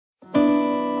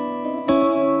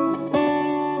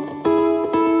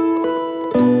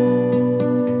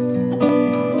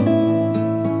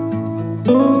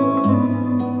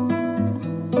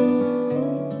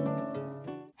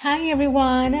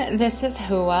this is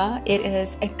Hua. It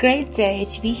is a great day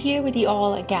to be here with you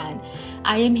all again.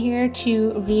 I am here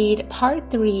to read part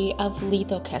 3 of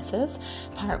Lethal Kisses.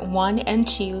 Part 1 and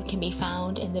 2 can be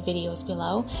found in the videos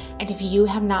below. And if you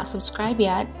have not subscribed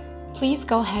yet, please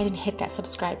go ahead and hit that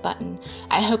subscribe button.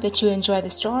 I hope that you enjoy the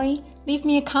story. Leave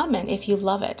me a comment if you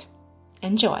love it.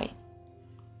 Enjoy.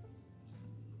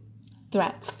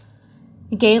 Threats.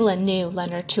 Gaylin knew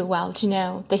Leonard too well to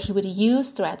know that he would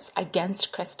use threats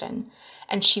against Kristen,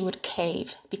 and she would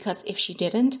cave because if she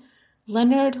didn't,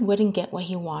 Leonard wouldn't get what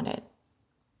he wanted.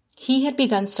 He had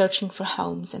begun searching for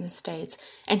homes in the States,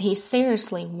 and he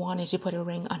seriously wanted to put a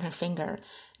ring on her finger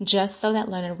just so that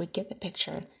Leonard would get the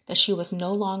picture that she was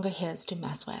no longer his to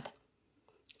mess with.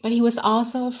 But he was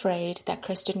also afraid that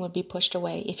Kristen would be pushed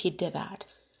away if he did that.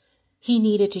 He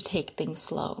needed to take things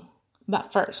slow.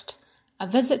 But first, a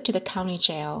visit to the county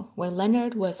jail where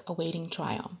Leonard was awaiting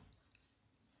trial.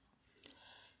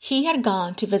 He had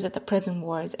gone to visit the prison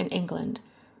wards in England,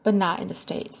 but not in the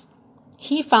States.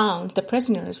 He found the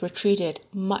prisoners were treated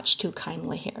much too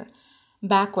kindly here.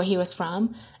 Back where he was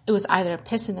from, it was either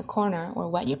piss in the corner or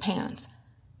wet your pants.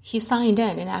 He signed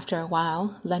in, and after a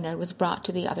while, Leonard was brought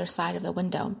to the other side of the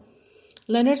window.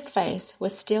 Leonard's face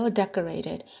was still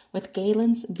decorated with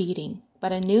Gaylin's beating,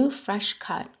 but a new fresh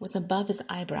cut was above his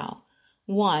eyebrow.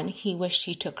 One he wished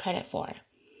he took credit for.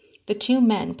 The two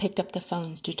men picked up the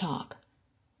phones to talk.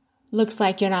 "Looks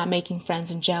like you're not making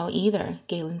friends in jail either,"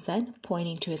 Gaylin said,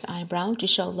 pointing to his eyebrow to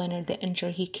show Leonard the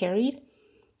injury he carried.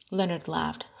 Leonard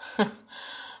laughed.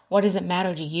 "What does it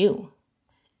matter to you?"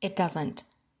 "It doesn't.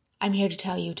 I'm here to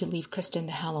tell you to leave Kristen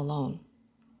the hell alone."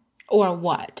 "Or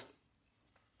what?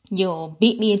 You'll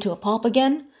beat me into a pulp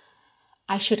again?"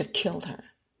 "I should have killed her."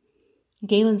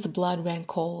 Gaylin's blood ran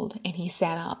cold, and he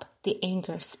sat up, the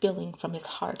anger spilling from his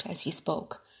heart as he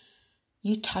spoke.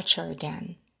 "You touch her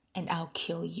again, and I'll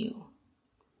kill you."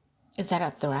 "Is that a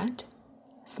threat?"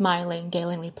 Smiling,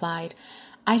 Gaylin replied,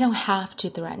 "I don't have to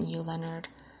threaten you, Leonard.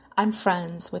 I'm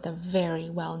friends with a very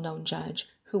well-known judge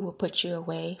who will put you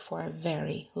away for a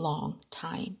very long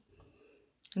time."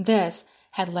 This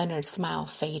had Leonard's smile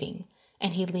fading,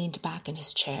 and he leaned back in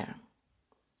his chair.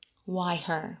 "Why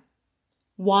her?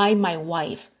 Why my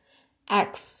wife?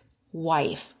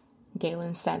 Ex-wife,"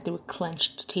 Gaylin said through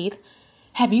clenched teeth.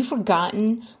 "Have you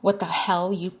forgotten what the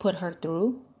hell you put her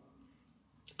through?"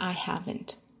 "I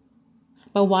haven't.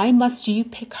 But why must you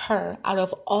pick her out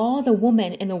of all the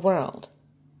women in the world?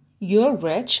 You're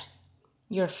rich.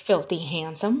 You're filthy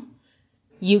handsome.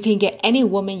 You can get any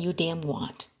woman you damn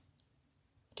want.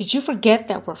 Did you forget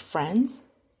that we're friends?"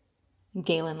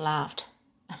 Gaylin laughed.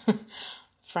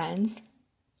 "Friends?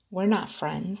 We're not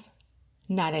friends.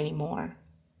 Not anymore."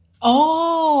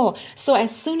 "Oh, so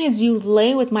as soon as you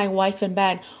lay with my wife in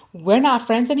bed, we're not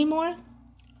friends anymore?"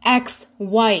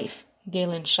 "Ex-wife,"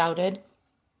 Gaylin shouted.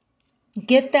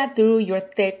 "Get that through your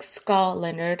thick skull,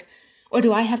 Leonard, or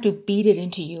do I have to beat it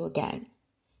into you again?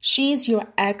 She's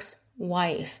your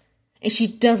ex-wife, and she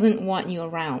doesn't want you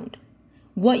around.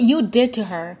 What you did to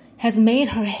her has made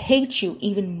her hate you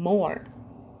even more.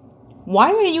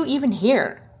 Why are you even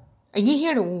here? Are you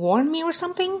here to warn me or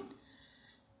something?"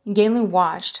 Gaylin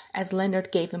watched as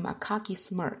Leonard gave him a cocky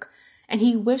smirk, and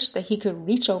he wished that he could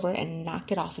reach over and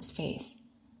knock it off his face.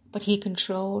 But he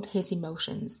controlled his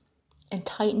emotions and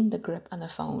tightened the grip on the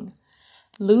phone.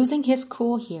 Losing his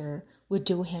cool here would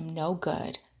do him no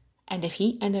good, and if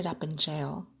he ended up in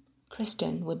jail,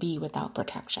 Kristen would be without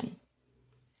protection.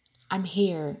 "I'm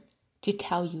here to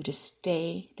tell you to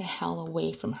stay the hell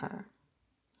away from her."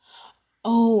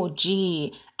 "Oh,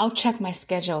 gee, I'll check my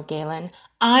schedule, Gaylin.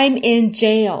 I'm in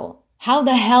jail. How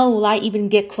the hell will I even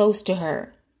get close to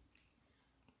her?"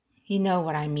 "You know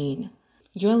what I mean.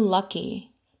 You're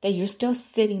lucky that you're still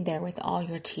sitting there with all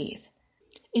your teeth.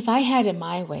 If I had it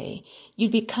my way,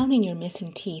 you'd be counting your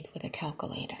missing teeth with a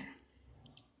calculator."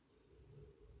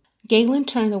 Gaylin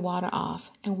turned the water off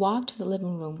and walked to the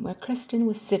living room where Kristen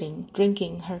was sitting,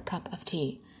 drinking her cup of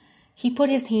tea. He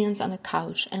put his hands on the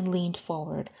couch and leaned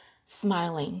forward,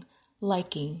 smiling,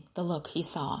 liking the look he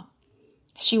saw.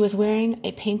 She was wearing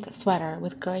a pink sweater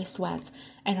with gray sweats,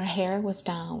 and her hair was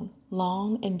down,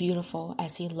 long and beautiful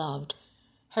as he loved.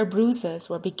 Her bruises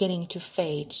were beginning to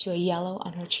fade to a yellow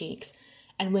on her cheeks,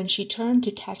 and when she turned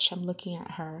to catch him looking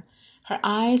at her, her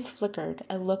eyes flickered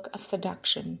a look of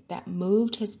seduction that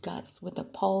moved his guts with a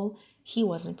pull he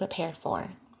wasn't prepared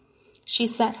for. She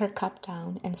set her cup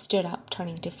down and stood up,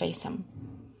 turning to face him.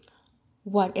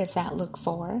 "What is that look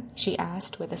for?" she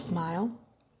asked with a smile.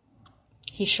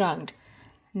 He shrugged.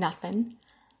 "Nothing.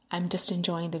 I'm just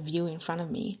enjoying the view in front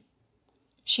of me."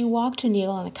 She walked to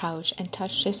kneel on the couch and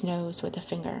touched his nose with a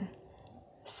finger.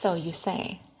 "So you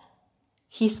say."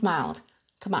 He smiled.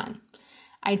 Come on.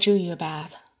 I drew you a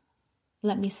bath.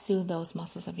 Let me soothe those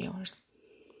muscles of yours.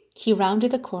 He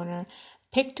rounded the corner,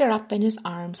 picked her up in his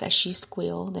arms as she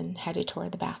squealed, and headed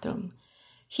toward the bathroom.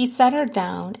 He set her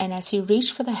down, and as he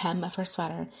reached for the hem of her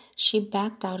sweater, she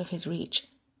backed out of his reach.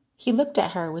 He looked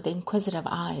at her with inquisitive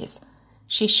eyes.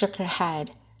 She shook her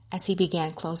head as he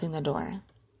began closing the door.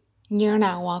 You're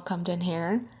not welcomed in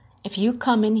here. If you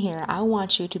come in here, I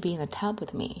want you to be in the tub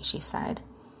with me, she said.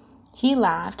 He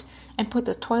laughed and put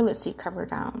the toilet seat cover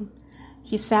down.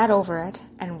 He sat over it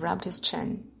and rubbed his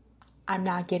chin. I'm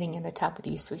not getting in the tub with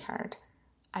you, sweetheart.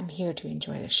 I'm here to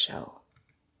enjoy the show.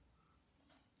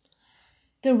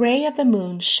 The ray of the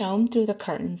moon shone through the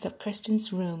curtains of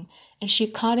Kristen's room, and she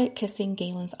caught it kissing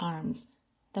Gaylin's arms.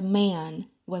 The man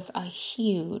was a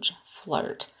huge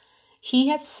flirt. He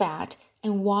had sat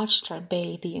and watched her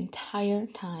bathe the entire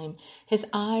time, his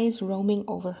eyes roaming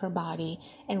over her body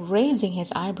and raising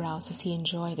his eyebrows as he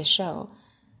enjoyed the show.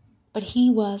 But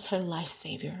he was her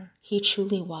lifesaver. He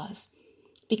truly was.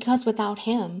 Because without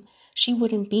him, she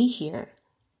wouldn't be here.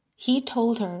 He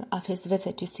told her of his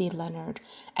visit to see Leonard,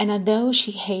 and although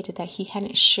she hated that he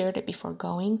hadn't shared it before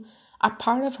going, a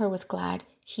part of her was glad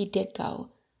he did go,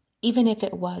 even if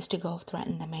it was to go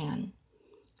threaten the man.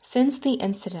 Since the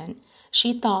incident,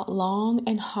 she thought long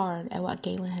and hard at what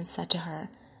Gaylin had said to her,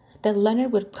 that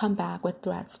Leonard would come back with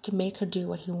threats to make her do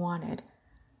what he wanted.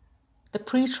 The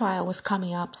pre-trial was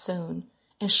coming up soon,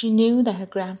 and she knew that her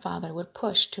grandfather would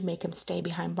push to make him stay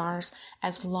behind bars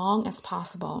as long as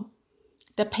possible.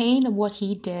 The pain of what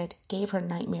he did gave her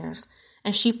nightmares,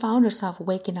 and she found herself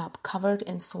waking up covered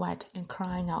in sweat and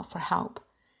crying out for help.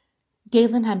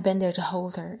 Gaylin had been there to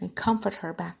hold her and comfort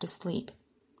her back to sleep.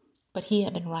 But he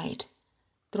had been right.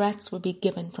 Threats would be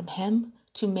given from him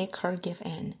to make her give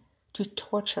in, to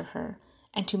torture her,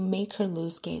 and to make her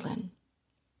lose Gaylin.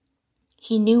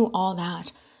 He knew all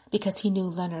that because he knew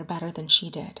Leonard better than she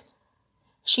did.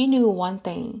 She knew one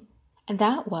thing, and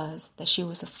that was that she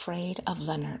was afraid of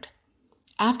Leonard.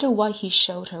 After what he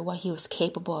showed her what he was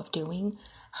capable of doing,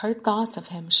 her thoughts of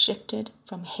him shifted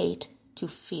from hate to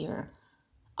fear.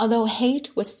 Although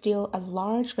hate was still a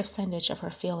large percentage of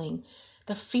her feeling,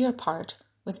 the fear part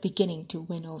was beginning to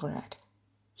win over it.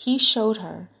 He showed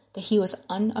her that he was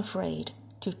unafraid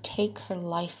to take her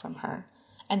life from her,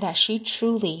 and that she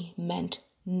truly meant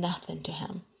nothing to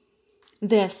him.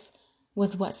 This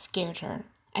was what scared her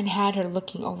and had her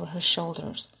looking over her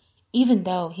shoulders, even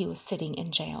though he was sitting in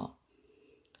jail.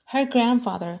 Her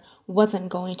grandfather wasn't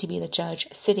going to be the judge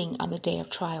sitting on the day of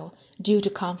trial due to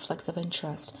conflicts of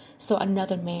interest, so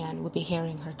another man would be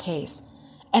hearing her case.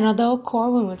 And although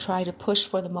Corwin would try to push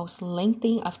for the most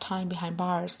lengthy of time behind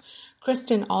bars,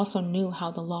 Kristen also knew how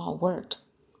the law worked.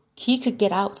 He could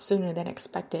get out sooner than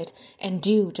expected and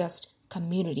do just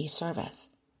community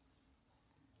service.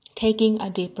 Taking a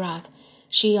deep breath,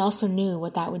 she also knew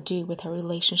what that would do with her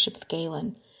relationship with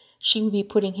Gaylin. She would be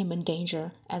putting him in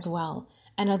danger as well.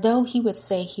 And although he would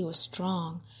say he was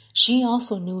strong, she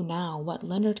also knew now what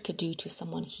Leonard could do to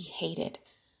someone he hated.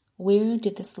 Where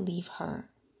did this leave her?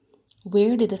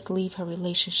 Where did this leave her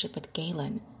relationship with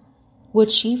Gaylin?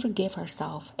 Would she forgive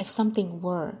herself if something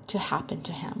were to happen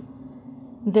to him?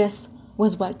 This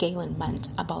was what Gaylin meant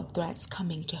about threats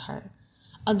coming to her.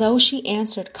 Although she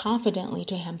answered confidently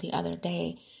to him the other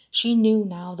day, she knew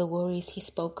now the worries he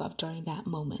spoke of during that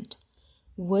moment.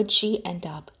 Would she end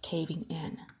up caving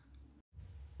in?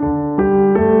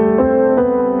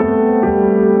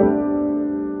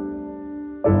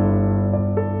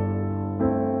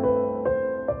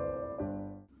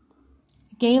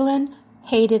 Gaylin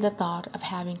hated the thought of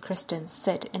having Kristen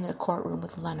sit in the courtroom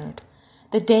with Leonard.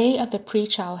 The day of the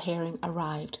pre-trial hearing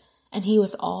arrived, and he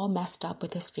was all messed up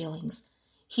with his feelings.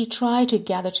 He tried to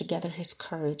gather together his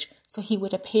courage so he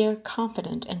would appear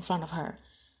confident in front of her.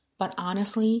 But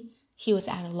honestly, he was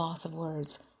at a loss of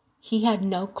words. He had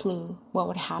no clue what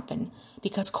would happen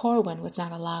because Corwin was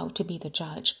not allowed to be the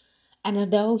judge. And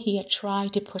although he had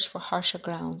tried to push for harsher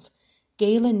grounds,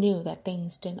 Gaylin knew that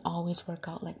things didn't always work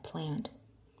out like planned.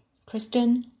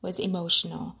 Kristen was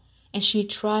emotional, and she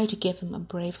tried to give him a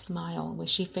brave smile when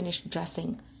she finished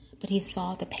dressing, but he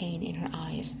saw the pain in her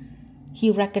eyes.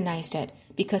 He recognized it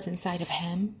because inside of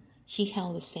him, he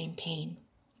held the same pain.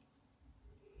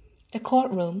 The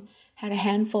courtroom had a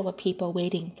handful of people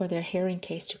waiting for their hearing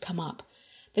case to come up.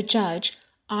 The judge,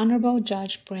 Honorable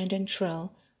Judge Brandon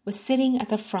Trill, was sitting at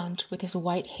the front with his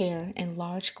white hair and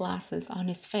large glasses on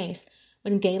his face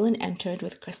when Gaylin entered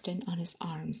with Kristen on his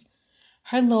arms.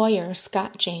 Her lawyer,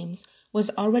 Scott James, was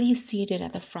already seated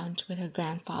at the front with her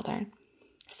grandfather.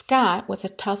 Scott was a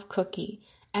tough cookie,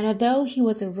 and although he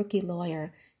was a rookie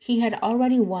lawyer, He had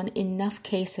already won enough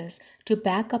cases to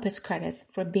back up his credits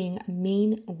for being a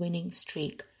mean winning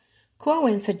streak.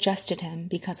 Corwin suggested him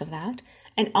because of that,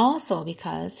 and also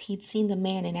because he'd seen the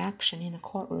man in action in the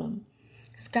courtroom.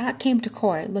 Scott came to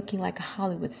court looking like a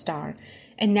Hollywood star,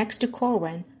 and next to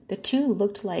Corwin, the two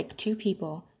looked like two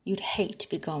people you'd hate to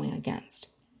be going against.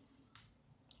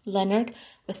 Leonard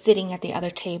was sitting at the other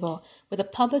table with a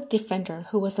public defender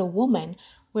who was a woman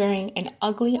wearing an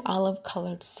ugly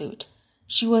olive-colored suit.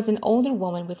 She was an older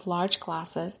woman with large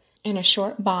glasses and a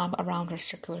short bob around her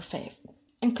circular face.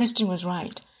 And Kristen was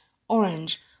right.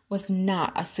 Orange was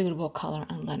not a suitable color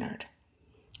on Leonard.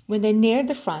 When they neared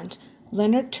the front,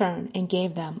 Leonard turned and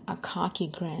gave them a cocky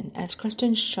grin as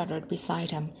Kristen shuddered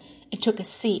beside him and took a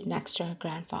seat next to her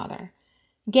grandfather.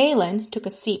 Gaylin took a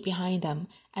seat behind them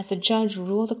as the judge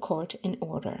ruled the court in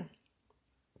order.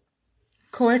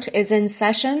 Court is in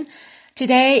session.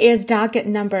 Today is docket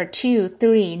number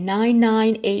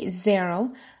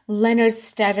 239980, Leonard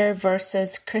Stetter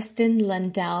versus Kristen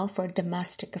Lundell for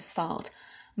domestic assault.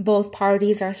 Both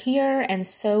parties are here, and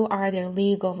so are their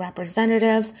legal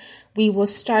representatives. We will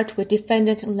start with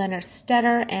defendant Leonard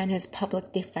Stetter and his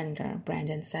public defender,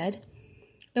 Brandon said.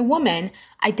 The woman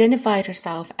identified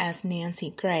herself as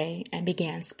Nancy Gray and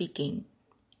began speaking.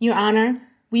 Your Honor,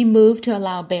 we move to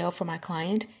allow bail for my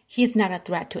client. He is not a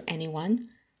threat to anyone.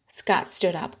 Scott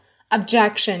stood up.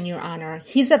 Objection, Your Honor.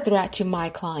 He's a threat to my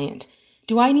client.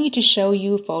 Do I need to show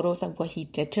you photos of what he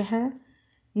did to her?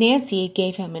 Nancy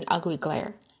gave him an ugly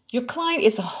glare. Your client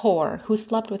is a whore who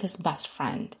slept with his best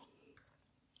friend.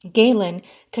 Gaylin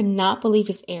could not believe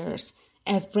his ears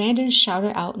as Brandon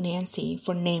shouted out Nancy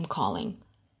for name-calling.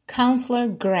 Counselor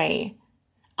Gray,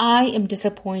 I am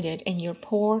disappointed in your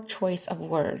poor choice of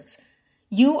words.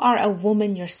 You are a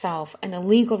woman yourself and a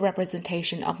legal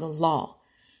representation of the law.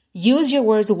 Use your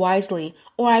words wisely,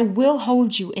 or I will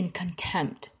hold you in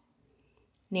contempt.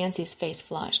 Nancy's face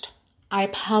flushed. I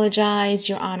apologize,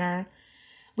 Your Honor.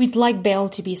 We'd like bail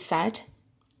to be set.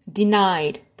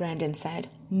 Denied, Brandon said.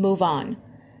 Move on.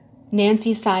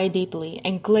 Nancy sighed deeply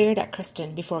and glared at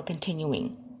Kristen before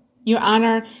continuing. Your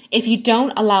Honor, if you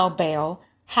don't allow bail,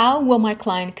 how will my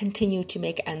client continue to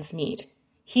make ends meet?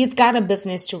 He's got a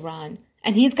business to run,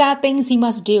 and he's got things he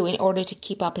must do in order to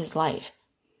keep up his life.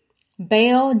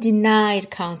 Bail denied,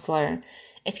 Counselor.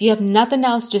 If you have nothing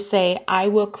else to say, I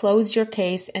will close your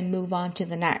case and move on to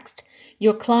the next.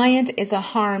 Your client is a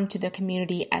harm to the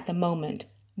community at the moment.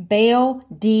 Bail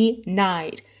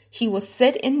denied. He will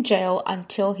sit in jail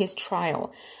until his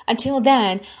trial. Until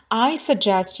then, I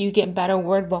suggest you get better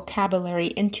word vocabulary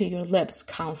into your lips,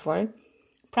 Counselor.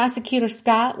 Prosecutor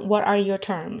Scott, what are your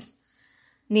terms?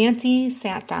 Nancy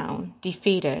sat down,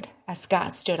 defeated, as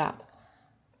Scott stood up.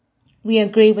 We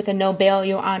agree with the no bail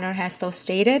Your Honor has so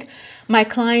stated. My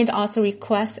client also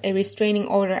requests a restraining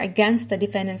order against the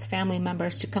defendant's family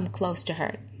members to come close to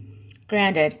her.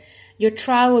 Granted, your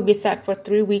trial will be set for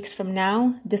 3 weeks from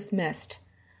now. Dismissed.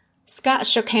 Scott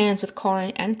shook hands with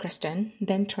Corwin and Kristen,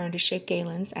 then turned to shake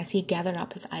Gaylin's as he gathered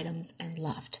up his items and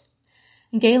left.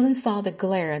 Gaylin saw the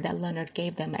glare that Leonard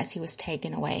gave them as he was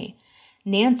taken away.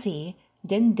 Nancy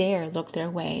didn't dare look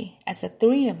their way as the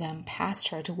three of them passed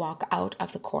her to walk out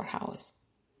of the courthouse.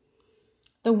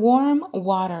 The warm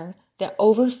water that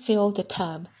overfilled the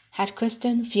tub had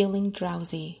Kristen feeling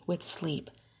drowsy with sleep.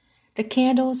 The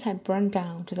candles had burned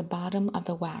down to the bottom of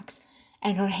the wax,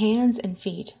 and her hands and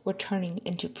feet were turning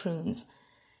into prunes.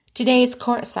 Today's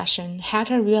court session had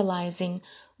her realizing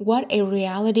what a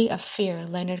reality of fear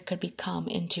Leonard could become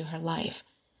into her life.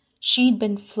 She'd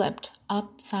been flipped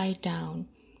upside down,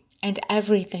 and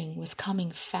everything was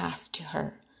coming fast to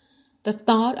her. The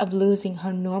thought of losing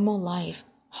her normal life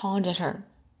haunted her.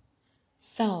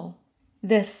 So,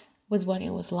 this was what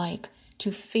it was like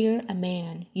to fear a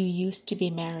man you used to be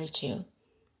married to.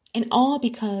 And all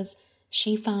because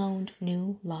she found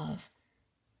new love.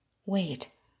 Wait,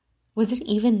 was it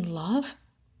even love?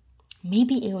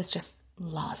 Maybe it was just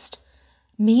lust.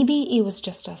 Maybe it was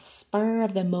just a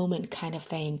spur-of-the-moment kind of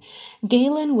thing.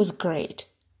 Gaylin was great.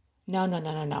 No.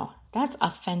 That's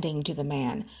offending to the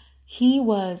man. He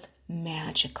was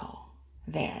magical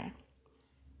there.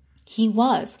 He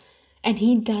was, and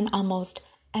he'd done almost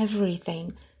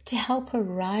everything to help her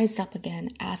rise up again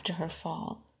after her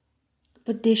fall.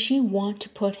 But did she want to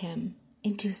put him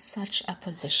into such a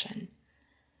position?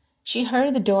 She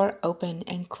heard the door open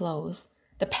and close,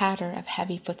 the patter of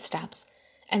heavy footsteps,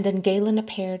 and then Gaylin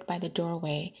appeared by the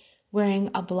doorway,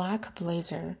 wearing a black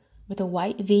blazer with a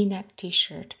white V-neck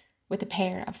t-shirt with a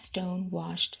pair of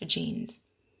stone-washed jeans.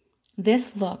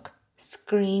 This look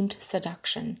screamed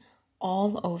seduction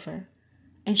all over,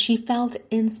 and she felt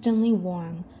instantly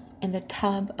warm in the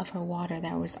tub of her water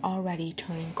that was already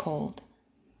turning cold.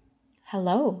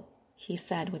 "Hello," he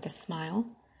said with a smile.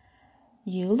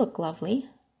 "You look lovely.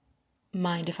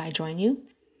 Mind if I join you?"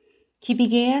 He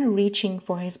began reaching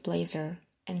for his blazer,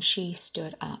 and she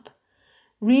stood up.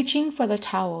 Reaching for the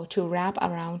towel to wrap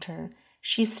around her,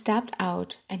 she stepped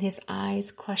out, and his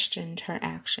eyes questioned her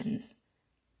actions.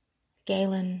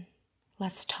 "Gaylin,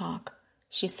 let's talk,"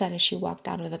 she said as she walked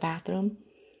out of the bathroom.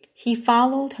 He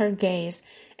followed her gaze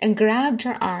and grabbed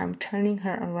her arm, turning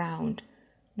her around.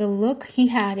 The look he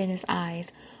had in his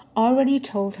eyes already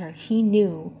told her he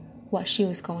knew what she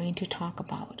was going to talk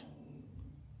about.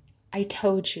 "I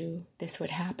told you this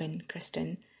would happen,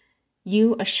 Kristen.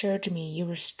 You assured me you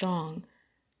were strong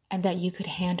and that you could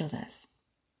handle this.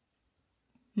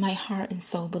 My heart and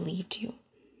soul believed you.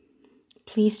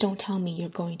 Please don't tell me you're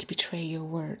going to betray your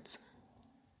words."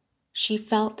 She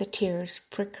felt the tears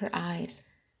prick her eyes,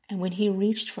 and when he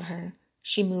reached for her,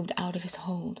 she moved out of his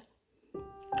hold.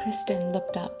 Kristen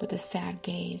looked up with a sad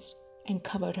gaze and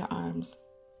covered her arms.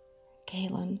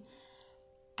 "Gaylin,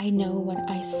 I know what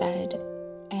I said,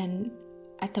 and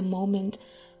at the moment,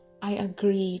 I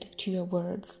agreed to your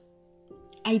words.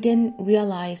 I didn't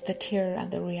realize the terror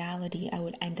of the reality I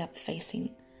would end up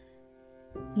facing.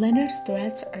 Leonard's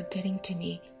threats are getting to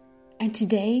me, and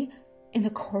today, in the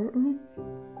courtroom,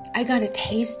 I got a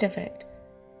taste of it.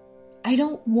 I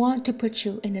don't want to put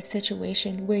you in a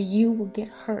situation where you will get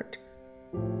hurt."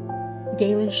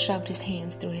 Gaylin shoved his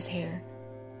hands through his hair.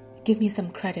 "Give me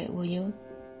some credit, will you?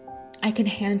 I can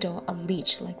handle a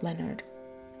leech like Leonard.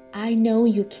 I know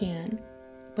you can,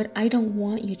 but I don't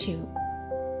want you to.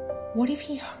 What if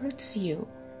he hurts you?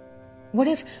 What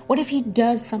if he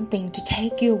does something to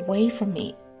take you away from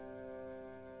me?"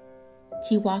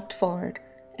 He walked forward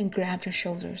and grabbed her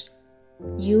shoulders.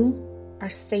 "You are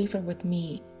safer with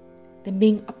me than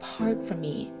being apart from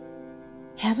me.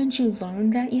 Haven't you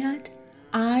learned that yet?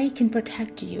 I can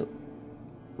protect you."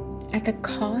 "At the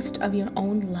cost of your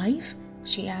own life?"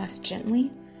 she asked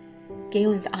gently.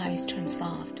 Gaylin's eyes turned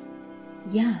soft.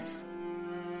 "Yes."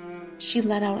 She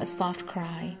let out a soft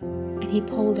cry, and he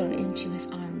pulled her into his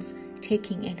arms,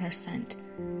 taking in her scent.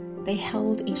 They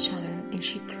held each other, and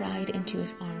she cried into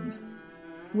his arms.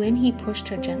 When he pushed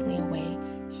her gently away,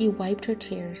 he wiped her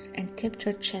tears and tipped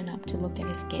her chin up to look at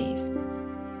his gaze.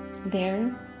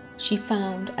 There, she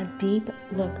found a deep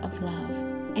look of love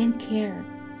and care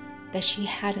that she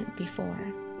hadn't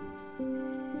before.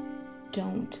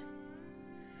 Don't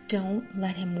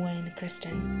let him win,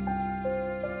 Kristen.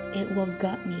 It will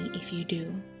gut me if you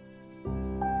do.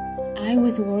 I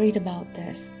was worried about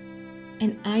this,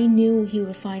 and I knew he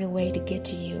would find a way to get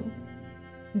to you.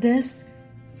 This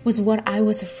was what I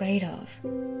was afraid of.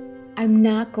 I'm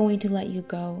not going to let you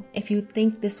go if you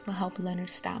think this will help Leonard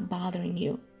stop bothering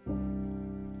you.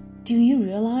 Do you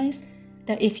realize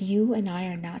that if you and I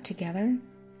are not together,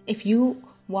 if you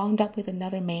wound up with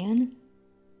another man,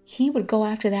 he would go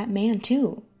after that man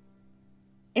too?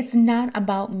 It's not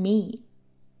about me.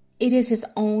 It is his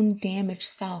own damaged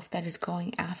self that is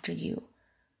going after you.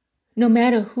 No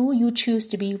matter who you choose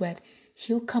to be with,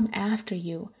 he'll come after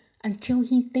you until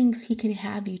he thinks he can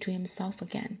have you to himself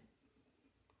again.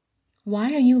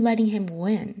 Why are you letting him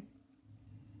win?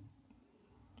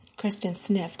 Kristen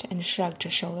sniffed and shrugged her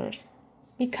shoulders.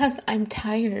 Because I'm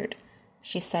tired,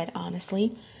 she said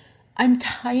honestly. I'm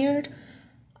tired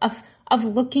of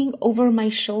looking over my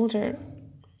shoulder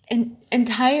and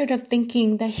tired of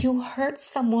thinking that he'll hurt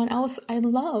someone else I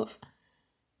love.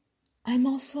 I'm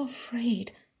also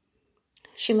afraid.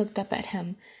 She looked up at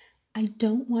him. I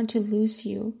don't want to lose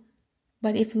you,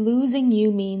 but if losing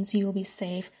you means you'll be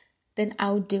safe, then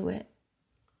I'll do it.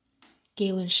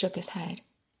 Gaylin shook his head.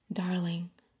 Darling,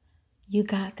 you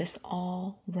got this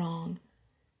all wrong.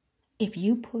 If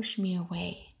you push me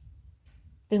away,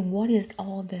 then what is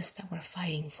all this that we're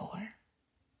fighting for?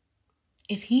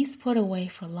 If he's put away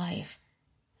for life,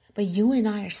 but you and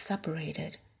I are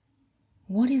separated,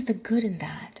 what is the good in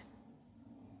that?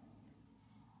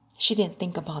 She didn't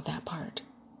think about that part,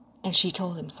 and she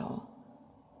told him so.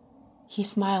 He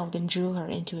smiled and drew her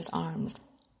into his arms.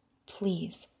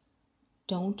 Please,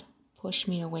 don't push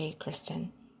me away,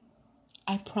 Kristen.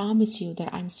 I promise you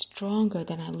that I'm stronger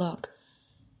than I look,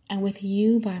 and with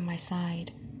you by my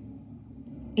side,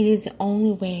 it is the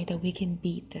only way that we can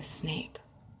beat this snake.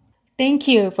 Thank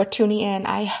you for tuning in.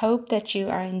 I hope that you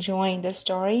are enjoying this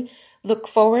story. Look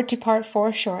forward to part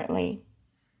 4 shortly.